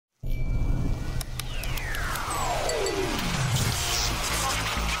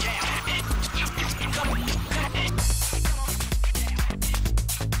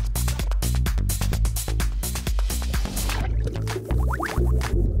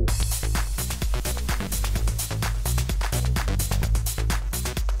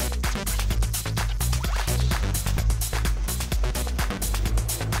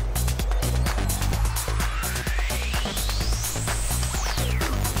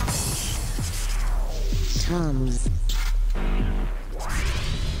TOMz.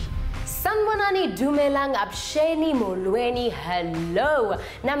 Sanbonani dumelang absheni molweni hello.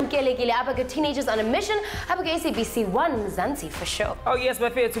 Namkelekile apaka teenagers on a mission. Apaka SABC 1 Zanzi for sure. Oh yes, my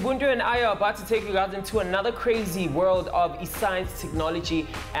favorite. Tubundu and I are about to take you guys into another crazy world of science, technology,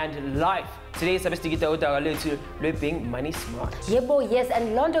 and life. Today is being money smart. Yebo, yes,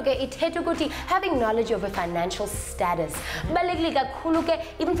 and Londo ke ithetha ukuthi having knowledge over financial status. Balekile kakhulu ke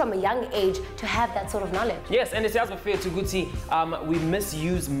even from a young age to have that sort of knowledge. Yes, and it's also fair to Guti, we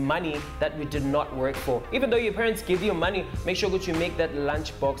misuse money that we did not work for. Even though your parents give you money, make sure that you make that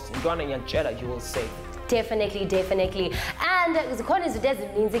lunch box. You will save. Definitely, definitely. And according to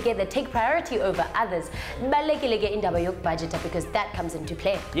doesn't mean they take priority over others. Budget because that comes into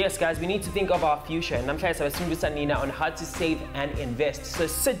play. Yes, guys, we need to think of our future. And I'm trying to Nina on how to save and invest. So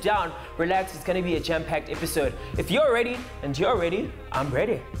sit down, relax. It's going to be a jam-packed episode. If you're ready and you're ready, I'm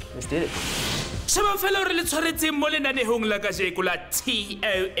ready. Let's do it. TOMz.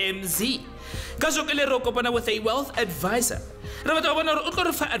 With a wealth advisor.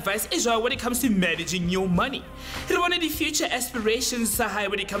 Advice is when it comes to managing your money. One of the future aspirations high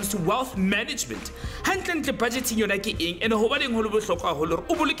when it comes to wealth management. Handling the budgeting you're ing and holding one of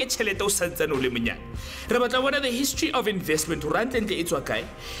the history of investment even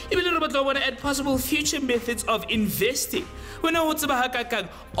want to add possible future methods of investing. When I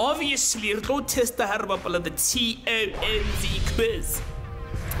obviously test the TOMz quiz.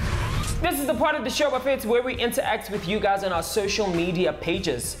 This is the part of the show where we interact with you guys on our social media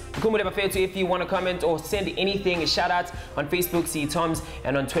pages. If you want to comment or send anything, a shout out on Facebook, see TOMz,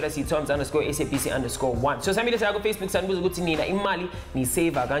 and on Twitter, see TOMz _SABC_1. So send me this on Facebook,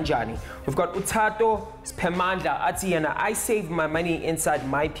 we've got Utato Spemandla Atiana. I save my money inside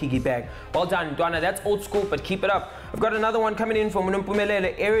my piggy bag. Well done, Donna. That's old school, but keep it up. I've got another one coming in from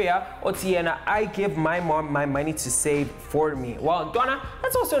Mpumelele area. Otiana, I give my mom my money to save for me. Well, Donna,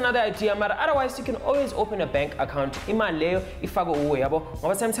 that's also another idea. Otherwise, you can always open a bank account.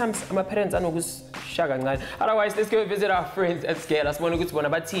 Sometimes my parents are otherwise, let's go visit our friends at Scale.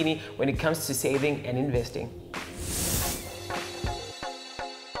 When it comes to saving and investing.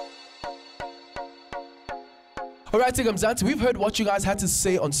 Alright, TOMz, we've heard what you guys had to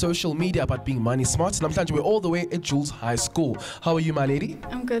say on social media about being money smart. And we're all the way at Jules High School. How are you, my lady?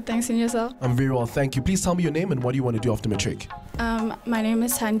 I'm good, thanks. And yourself? I'm very well, thank you. Please tell me your name and what do you want to do after matric? My name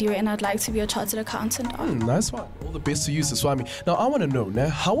is Sandiwe and I'd like to be a chartered accountant. Nice one. All the best to you, Siswami. Now, I want to know,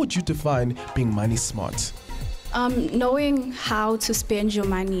 how would you define being money smart? Knowing how to spend your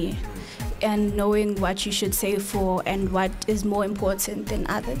money and knowing what you should save for and what is more important than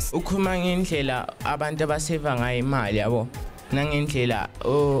others.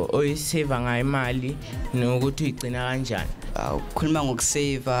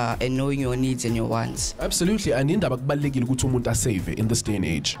 Save and knowing your needs and your wants. Absolutely, and indaba kubalekile ukuthi umuntu save in this day and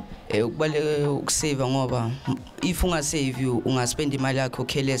age. Save ngoba if ungasave you ungaspend imali yakho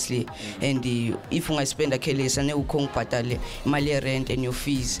carelessly, and if ungaspend carelessly ane ukongibhadale imali rent and your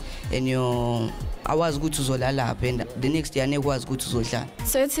fees and your hours good to zolala and the next year was good to zolala.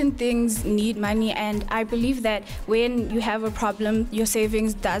 Certain things need money, and I believe that when you have a problem, your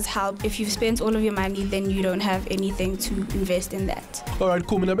savings does help. If you've spent all of your money, then you don't have anything to invest in that. Alright,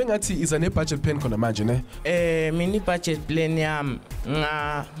 cool. Mina bengathi is a budget plan khona manje ne? Mini budget plan yami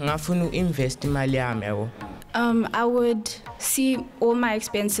ngafuna invest imali yami yabo. I would see all my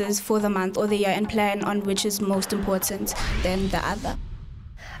expenses for the month or the year and plan on which is most important than the other.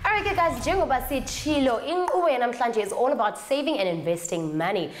 Alright guys, njengoba sithilo, inqubo yanamhlanje is all about saving and investing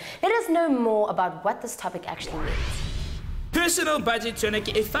money. Let us know more about what this topic actually means. Personal budget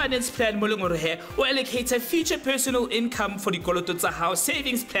a finance plan molongore or allocate a future personal income for the kolototsa house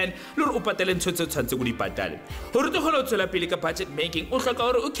savings plan lor upatele ntotso tshantse go di patale. Hore to holo tsola pele ka budget making o hloka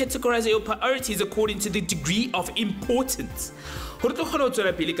hore o categorize your priorities according to the degree of importance. Hore to holo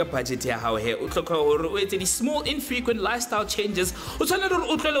tsola pele ka budget ya hao he o hloka hore o etse di small infrequent lifestyle changes o tshwana hore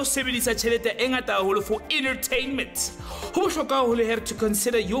o tlole o sebedisa tšhelete e ngata haholo for entertainment. Ho hloka hole here to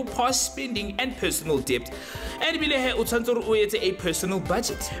consider your past spending and personal debt. And bile he o tshwantse a personal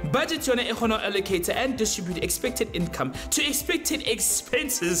budget. Budget yona e kgona allocate and distribute expected income to expected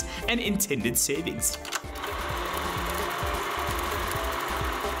expenses and intended savings.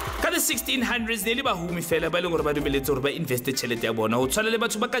 The 1600s nearly bahumi fela ba leng gore ba dumeletse gore ba invest tšhelete ya bona o tshwana le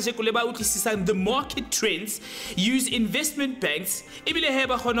batho ba kajeko le ba utlwisisang the market trends, use investment banks ebile he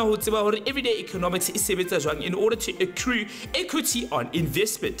ba kgona ho tseba gore everyday economics e sebetsa jwang in order to accrue equity on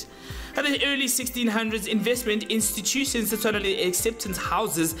investment. At the early 1600s, investment institutions such as acceptance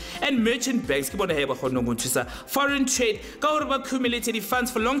houses and merchant banks foreign trade accumulated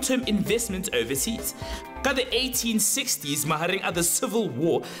funds for long-term investments overseas. By the 1860s, maharing of the Civil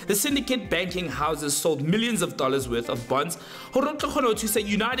War, the syndicate banking houses sold millions of dollars worth of bonds to the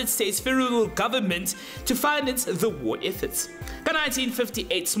United States federal government to finance the war efforts. By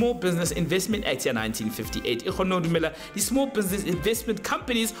 1958, Small Business Investment Act in 1958, the small business investment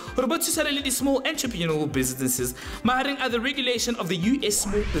companies the small entrepreneurial businesses, maharing of the regulation of the U.S.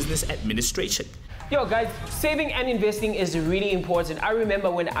 Small Business Administration. Yo guys, saving and investing is really important. I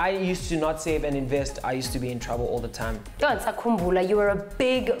remember when I used to not save and invest, I used to be in trouble all the time. You were a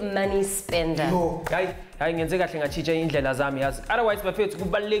big money spender. Guys, otherwise,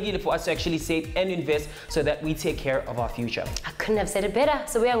 it's for us to actually save and invest so that we take care of our future. I couldn't have said it better,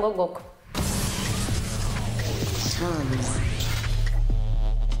 so we are going to go.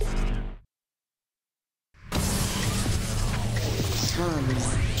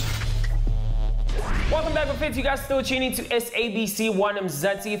 Welcome back, friends. You guys still tuning to SABC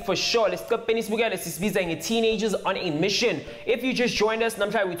Mzansi for sure. Let's go finish teenagers on a mission. If you just joined us,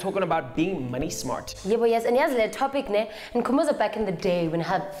 we're talking about being money smart. Yeah, but yes, and here's the topic, and Kumoza back in the day when I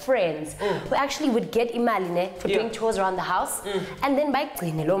had friends who actually would get imali for doing chores around the house, and then by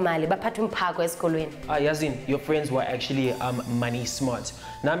Yazin, your friends were actually money smart.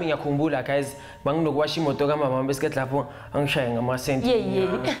 Nami yakumbula guys, you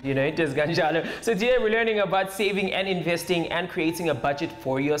know, it is ganjalo. So today we're learning about saving and investing and creating a budget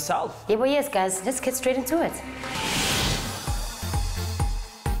for yourself. Yeah, but yes, guys, let's get straight into it.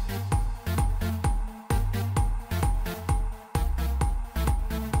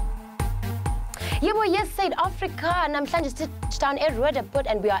 Yeah, well, yes, South Africa, and I'm trying to sit down everywhere to put,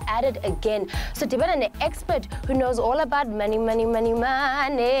 and we are at it again. So, Tiban, an expert who knows all about money, and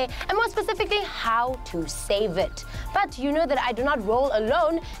more specifically, how to save it. But you know that I do not roll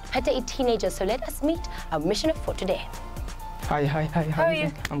alone, but a teenager. So let us meet our missioner for today. Hi. How are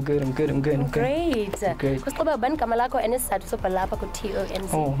you? I'm good. Great. Great.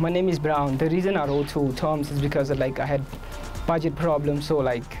 Oh, my name is Brown. The reason I wrote to TOMz is because I had budget problems, so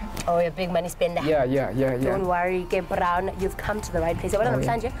like... Oh, you're a big money spender. Yeah. Don't worry, get Brown. You've come to the right place. We're going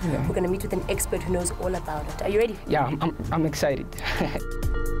to meet with an expert who knows all about it. Are you ready? Yeah, I'm excited.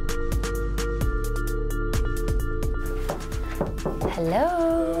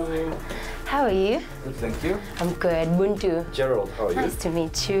 Hello. How are you? Good, thank you. I'm good. Buntu. Gerald, how are you? Nice to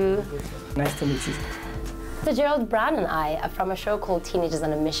meet you. Nice to meet you. So Gerald, Brown and I are from a show called Teenagers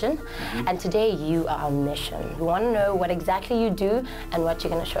on a Mission, and today you are on mission. We want to know what exactly you do and what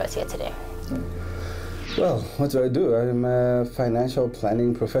you're going to show us here today. Well, what do? I'm a financial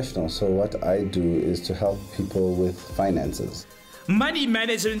planning professional, so what I do is to help people with finances. Money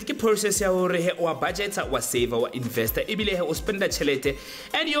management ke process ya hore he wa budget wa save wa investor ebile he o spenda chelete,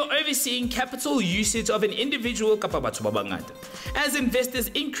 and you're overseeing capital usage of an individual kapa batho ba bangata. As investors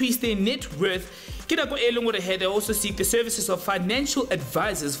increase their net worth, they also seek the services of financial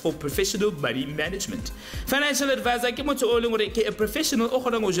advisors for professional money management. Financial advisor ke motho o leng hore ke a professional o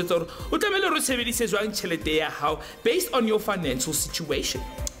kgona go jwetsa hore o tlamehile re sebedise jwang chelete ya hao based on your financial situation.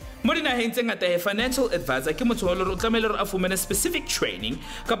 A financial advisor ke motho o tlamehile a fumana specific training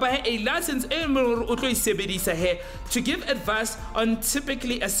kapa a license to give advice on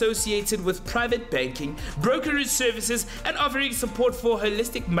typically associated with private banking, brokerage services, and offering support for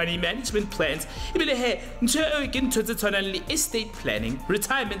holistic money management plans, estate planning,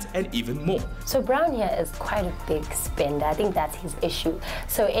 retirement, and even more. So Brown here is quite a big spender. I think that's his issue.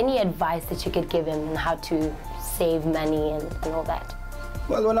 So any advice that you could give him on how to save money and all that?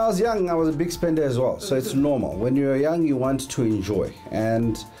 Well, when I was young, I was a big spender as well, so it's normal. When you're young, you want to enjoy,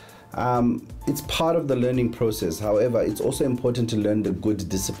 and it's part of the learning process. However, it's also important to learn the good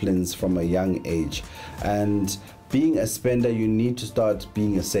disciplines from a young age. And being a spender, you need to start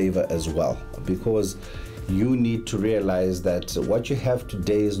being a saver as well, because you need to realize that what you have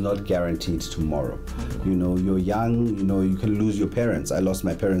today is not guaranteed tomorrow. You know, you're young, you know, you can lose your parents. I lost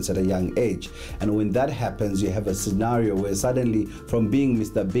my parents at a young age. And when that happens, you have a scenario where suddenly from being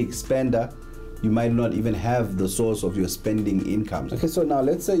Mr. Big Spender, you might not even have the source of your spending income. Okay, so now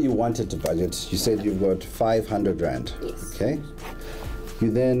let's say you wanted to budget. You said you've got 500 Rand. Yes. Okay. You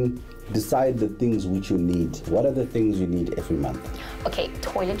then decide the things which you need. What are the things you need every month? Okay,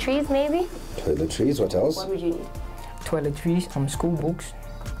 toiletries maybe? Toiletries, what else? What would you need? Toiletries, school books.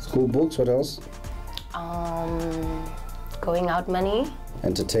 School books, what else? Going out money.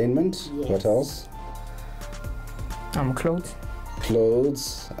 Entertainment, Yes. What else? Clothes.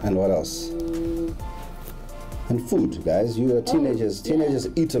 Clothes, and what else? And food, guys. You are teenagers. Teenagers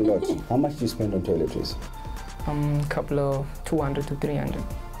eat a lot. How much do you spend on toiletries? Couple of 200 to 300.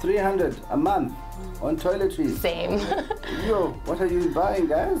 300 a month on toiletries. Same. Yo, what are you buying,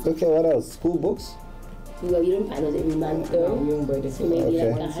 guys? Okay, what else? School books? Well, you don't buy those every month though. We don't buy the So maybe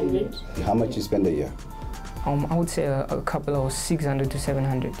Okay. like 100. How much you spend a year? I would say a couple of 600 to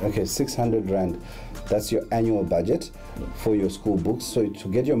 700. Okay, 600 rand. That's your annual budget for your school books. So to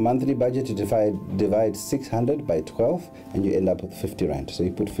get your monthly budget, you divide 600 by 12 and you end up with 50 rand. So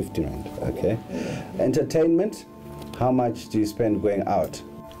you put 50 rand, okay? Entertainment, how much do you spend going out?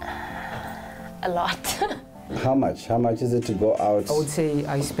 A lot. How much? How much is it to go out? I would say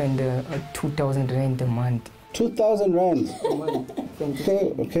I spend 2,000 rand a month. 2,000 rand.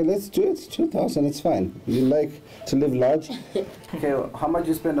 Okay, let's do it. 2,000, it's fine. You like to live large? Okay, how much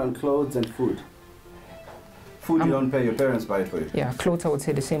you spend on clothes and food? Food you don't pay, your parents buy it for you. Yeah, clothes I would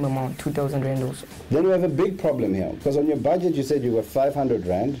say the same amount, 2,000 rand also. Then we have a big problem here, because on your budget you said you were 500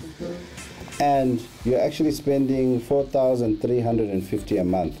 rand, and you're actually spending 4,350 a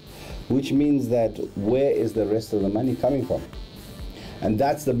month, which means that where is the rest of the money coming from? And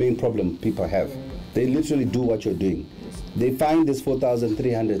that's the main problem people have. They literally do what you're doing. They find this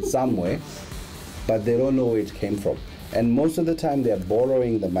 4,300 somewhere, but they don't know where it came from. And most of the time they're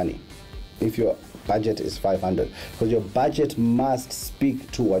borrowing the money if your budget is 500, because your budget must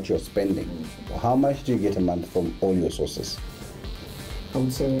speak to what you're spending. How much do you get a month from all your sources? I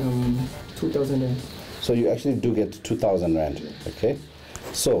would say 2,000 rand. So you actually do get 2,000 rand, okay?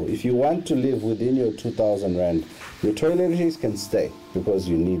 So if you want to live within your 2,000 rand, your toiletries can stay because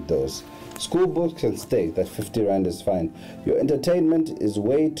you need those. School books can stay, that 50 rand is fine. Your entertainment is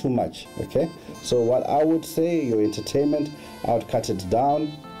way too much, okay? So what I would say, your entertainment, I would cut it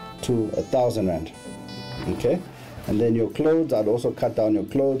down to 1,000 rand, okay? And then your clothes, I'd also cut down your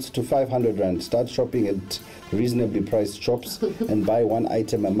clothes to 500 rand. Start shopping at reasonably priced shops and buy one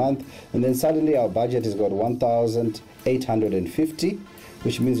item a month. And then suddenly our budget has got 1,850,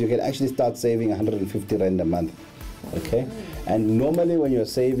 which means you can actually start saving 150 rand a month, okay? And normally when you're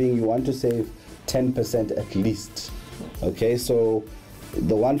saving, you want to save 10% at least, okay? So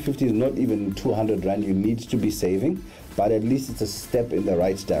the 150 is not even 200 rand you need to be saving, but at least it's a step in the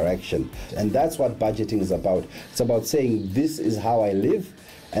right direction. And that's what budgeting is about. It's about saying, this is how I live,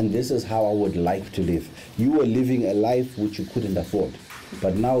 and this is how I would like to live. You were living a life which you couldn't afford,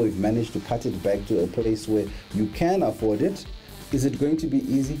 but now we've managed to cut it back to a place where you can afford it. Is it going to be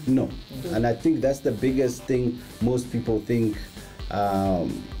easy? No. And I think that's the biggest thing most people think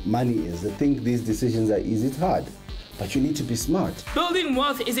money is. They think these decisions are easy. It's hard, but you need to be smart. Building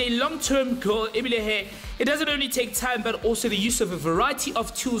wealth is a long-term goal. It doesn't only take time, but also the use of a variety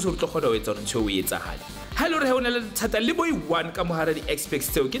of tools. Hello, one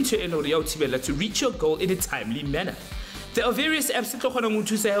to reach your goal in a timely manner. There are various apps that can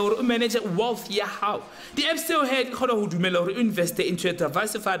manage wealth. The apps can invest into a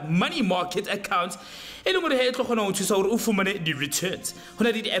diversified money market account. The returns. The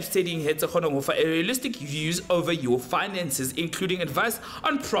apps offer a realistic views over your finances, including advice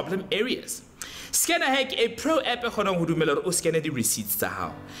on problem areas. Scanner Hack, a pro app or scanner the receipts.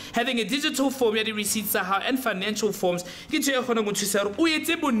 Having a digital form the receipts and financial forms get you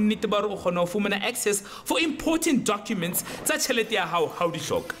access for important documents such as how the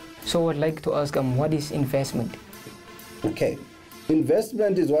shock. So I'd like to ask what is investment? Okay.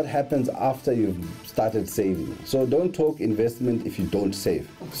 Investment is what happens after you've started saving. So don't talk investment if you don't save.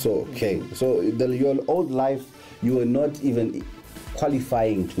 So, okay. So your old life, you were not even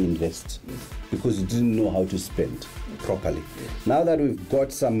qualifying to invest because you didn't know how to spend properly. Now that we've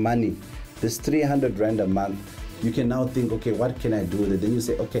got some money, this 300 rand a month, you can now think, okay, what can I do with it? Then you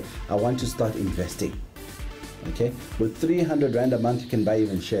say, okay, I want to start investing. Okay, with 300 rand a month, you can buy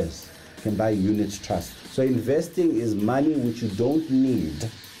even shares. You can buy unit trust. So investing is money which you don't need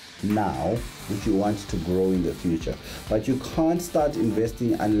now, which you want to grow in the future. But you can't start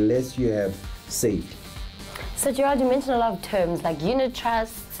investing unless you have saved. So Gerald, you mentioned a lot of terms like unit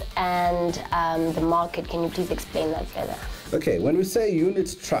trusts and the market. Can you please explain that further? Okay, when we say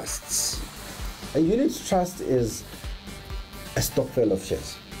unit trusts, a unit trust is a stokvel of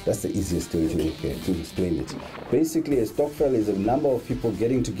shares. That's the easiest way to explain it. Basically, a stokvel is a number of people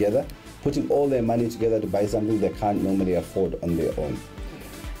getting together, putting all their money together to buy something they can't normally afford on their own.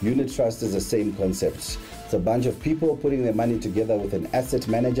 Unit trust is the same concept. It's a bunch of people putting their money together with an asset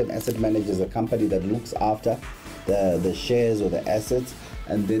manager. An asset manager is a company that looks after the shares or the assets,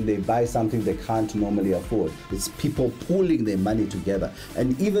 and then they buy something they can't normally afford. It's people pooling their money together.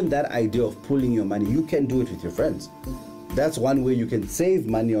 And even that idea of pooling your money, you can do it with your friends. That's one way you can save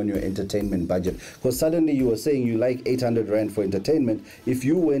money on your entertainment budget. Because suddenly you were saying you like 800 rand for entertainment. If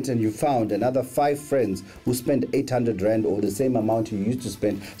you went and you found another 5 friends who spent 800 rand or the same amount you used to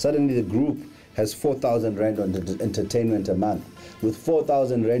spend, suddenly the group has 4,000 rand on entertainment a month. With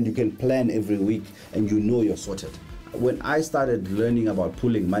 4,000 rand, you can plan every week and you know you're sorted. When I started learning about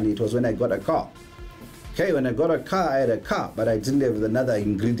pooling money, it was when I got a car. Okay, when I got a car, I had a car, but I didn't have another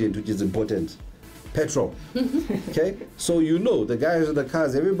ingredient which is important. Petrol. Okay, so you know, the guys with the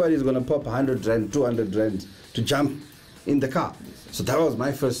cars, everybody's going to pop 100 rand, 200 rand to jump in the car. So that was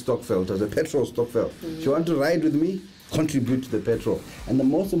my first stokvel. It was a petrol stokvel. If you want to ride with me, contribute to the petrol. And the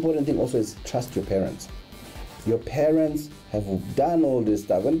most important thing also is trust your parents. Your parents have done all this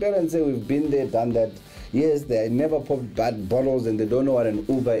stuff. When parents say we've been there, done that, yes, they never popped bad bottles and they don't know what an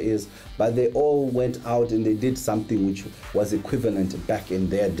Uber is, but they all went out and they did something which was equivalent back in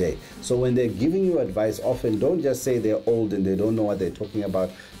their day. So when they're giving you advice, often don't just say they're old and they don't know what they're talking about.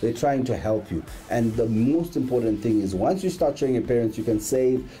 They're trying to help you. And the most important thing is once you start showing your parents you can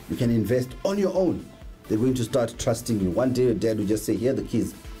save, you can invest on your own, they're going to start trusting you. One day your dad will just say, here are the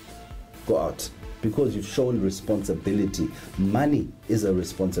keys, go out. Because you've shown responsibility. Money is a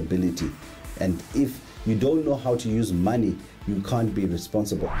responsibility. And if you don't know how to use money, you can't be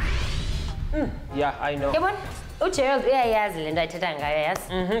responsible. Yeah, I know. Gerald, yes,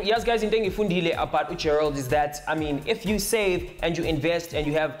 Yes, guys, in thing about Gerald is that, I mean, if you save and you invest and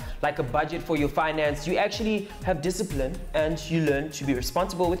you have like a budget for your finance, you actually have discipline and you learn to be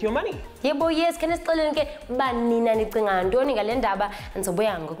responsible with your money. Yes, can I still get banana and doing a lendaba and so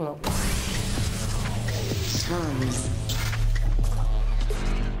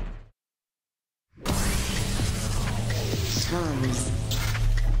TOMz.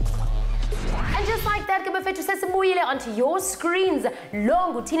 And just like that, Kabafetu says onto your screens.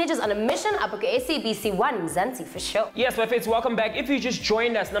 Long teenagers on a mission up at SABC Mzansi for sure. Yes, my friends, welcome back. If you just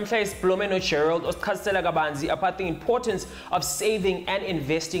joined us, namhla Blomeno Gerald Ostkastela Gabanzi about the importance of saving and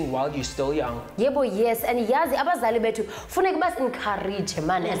investing while you're still young. Yes, and yazi abazali bethu funeka bas encourage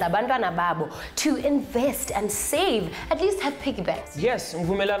man as abantwana babo to invest and save, at least have piggy banks. Yes,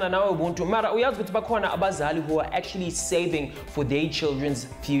 ngivumelana nawe ubuntu. Mara uyazi ukuthi bakhona abazali who are actually saving for their children's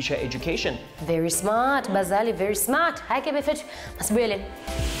future education. Very smart, Bazali, very smart. Hi, Kebefet. That's brilliant.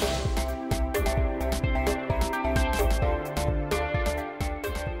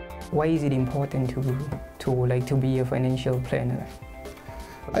 Why is it important to be a financial planner?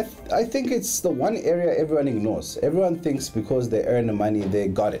 I think it's the one area everyone ignores. Everyone thinks because they earn the money, they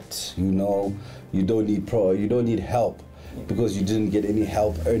got it. You know, you don't need help because you didn't get any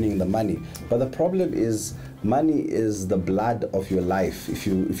help earning the money. But the problem is, money is the blood of your life. If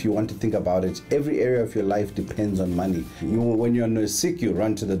you want to think about it, every area of your life depends on money. When you're sick, you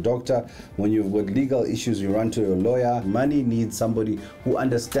run to the doctor. When you've got legal issues, you run to your lawyer. Money needs somebody who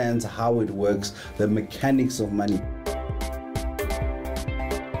understands how it works, the mechanics of money.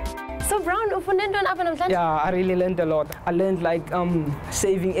 So Brown, yeah, I really learned a lot. I learned like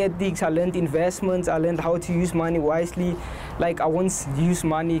saving ethics, I learned investments, I learned how to use money wisely. Like I won't use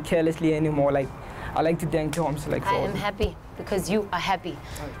money carelessly anymore. Like I like to thank TOMz. Like I am happy because you are happy.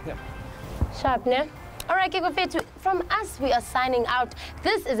 Yeah. Sharp, ne? All right, from us, we are signing out.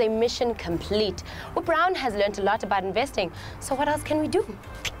 This is a mission complete. Brown has learned a lot about investing. So what else can we do?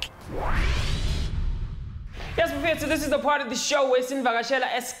 Yes, so this is the part of the show where Sinvakashela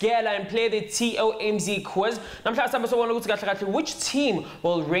Esgela and play the TOMz quiz. Which team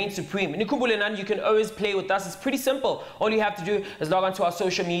will reign supreme? You can always play with us. It's pretty simple. All you have to do is log on to our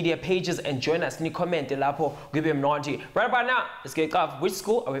social media pages and join us. Comment, give him naughty. Right about now, let's get off. Which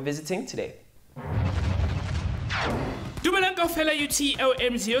school are we visiting today? And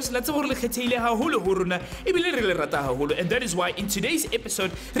that is why in today's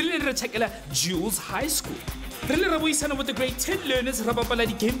episode, Jules High School. With the grade 10 learners,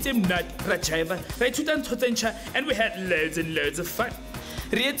 and we had loads and loads of fun.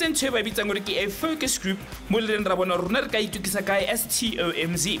 A focus group as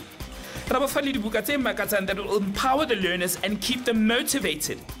TOMz. That will empower the learners and keep them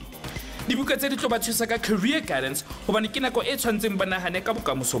motivated. Career guidance.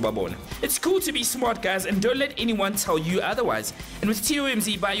 It's cool to be smart, guys, and don't let anyone tell you otherwise. And with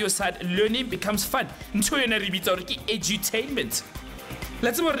TOMz by your side, learning becomes fun. Edutainment.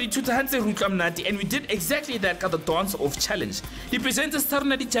 And we did exactly that at the dance-off challenge. The presenters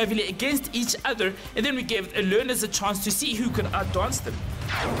started against each other, and then we gave the learners a chance to see who could outdance them.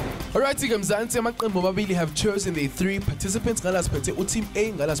 Alright, Mzansi amaqembu amabili have chosen their 3 participants. Team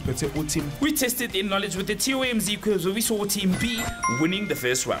A, team. We tested their knowledge with the TOMz quiz where we saw Team B winning the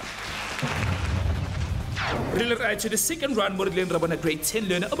first round. Right to the second round, grade 10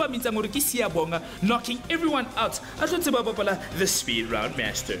 learner knocking everyone out. The speed round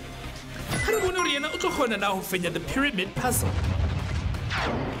master. The pyramid puzzle.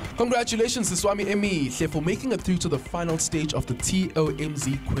 Congratulations, Siswami Emi, for making it through to the final stage of the TOMz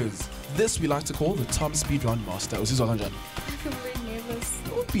quiz. This we like to call the TOMz Speedrun Master. Uzizwa kanjani? I feel very nervous.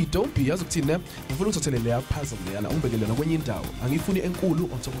 Don't be. As ngifuna ukuthothele leya puzzle leyana ungibekele nakwenye indawo. Angifuni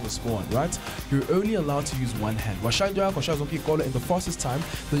enkulu on top of a small one, right? You're only allowed to use one hand. Washaya into yakho, shaya zonke iy'kolo in the fastest time,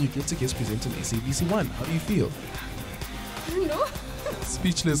 then you get to guest present an SABC 1. How do you feel? No.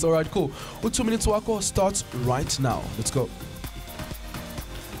 Speechless. All right, cool. 2 minutes wako starts right now. Let's go.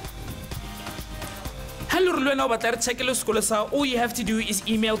 Hello, all you have to do is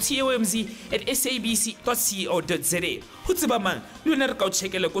email tomz@sabc.co.za.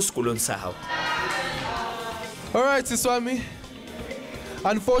 All right, Siswami.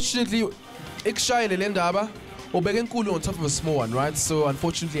 Unfortunately, ikshayele le ndaba ubeke enkulu on top of a small one, right? So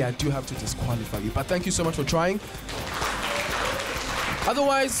unfortunately, I do have to disqualify you. But thank you so much for trying.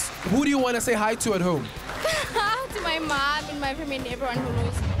 Otherwise, who do you want to say hi to at home? To my mom and my family and everyone who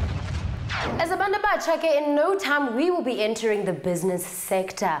knows. As a bandabachake, in no time we will be entering the business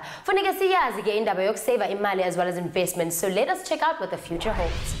sector. Funeka siyazi ke indaba yokuseva imali as well as investments. So let us check out what the future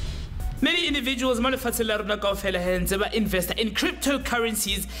holds. Many individuals invest in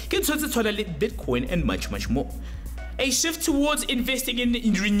cryptocurrencies, Bitcoin and much more. A shift towards investing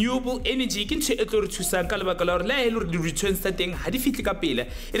in renewable energy can it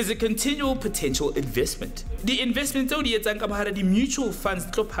is a continual potential investment. The investment the mutual funds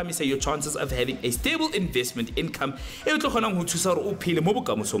your chances of having a stable investment income. But in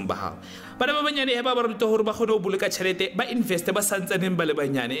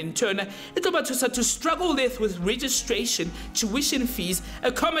turn, it to struggle with registration, tuition fees,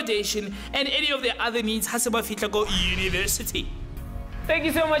 accommodation, and any of the other needs university. Thank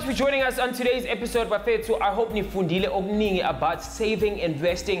you so much for joining us on today's episode. Bafethu, I hope nifundile okuningi about saving,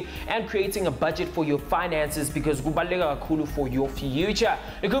 investing, and creating a budget for your finances because kubaluleka kakhulu for your future.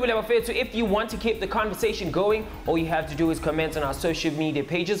 If you want to keep the conversation going, all you have to do is comment on our social media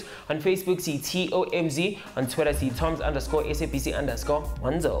pages. On Facebook, see TOMz. On Twitter, see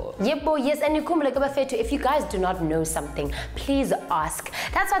TOMz_SABC_Wanzo. Yes, and if you guys do not know something, please ask.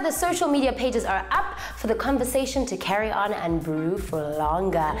 That's why the social media pages are up for the conversation to carry on and brew for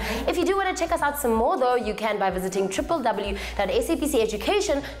longer. If you do want to check us out some more though, you can by visiting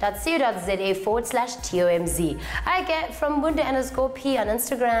www.sabceducation.co.za/TOMz. I get from Bunde_P on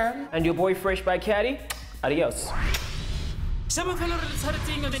Instagram. And your boy Fresh by Caddy. Adios. Some of you are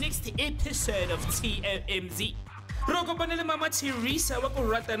on the next episode of TOMz. Roko panele mama Teresa wa go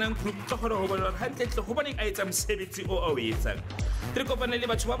rata nang group tlogoro go bona hantle tle go boneng a etsa mosebetsi o etsang. Re kopanele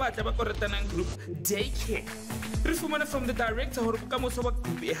batho ba batla ba go rata nang group daycare. Re fumana from the director hore ka moso ba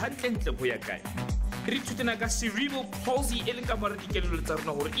group e hantle ntle go ya kae. Re thutena ka cerebral palsy e leng ka mara dikelelo tsa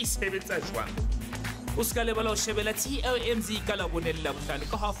rona hore e sebetsa jwang. O ska lebala o shebela TOMz ka la bonella bohlale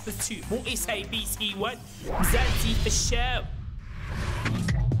ka 2:30 mo SABC 1 Mzansi the show.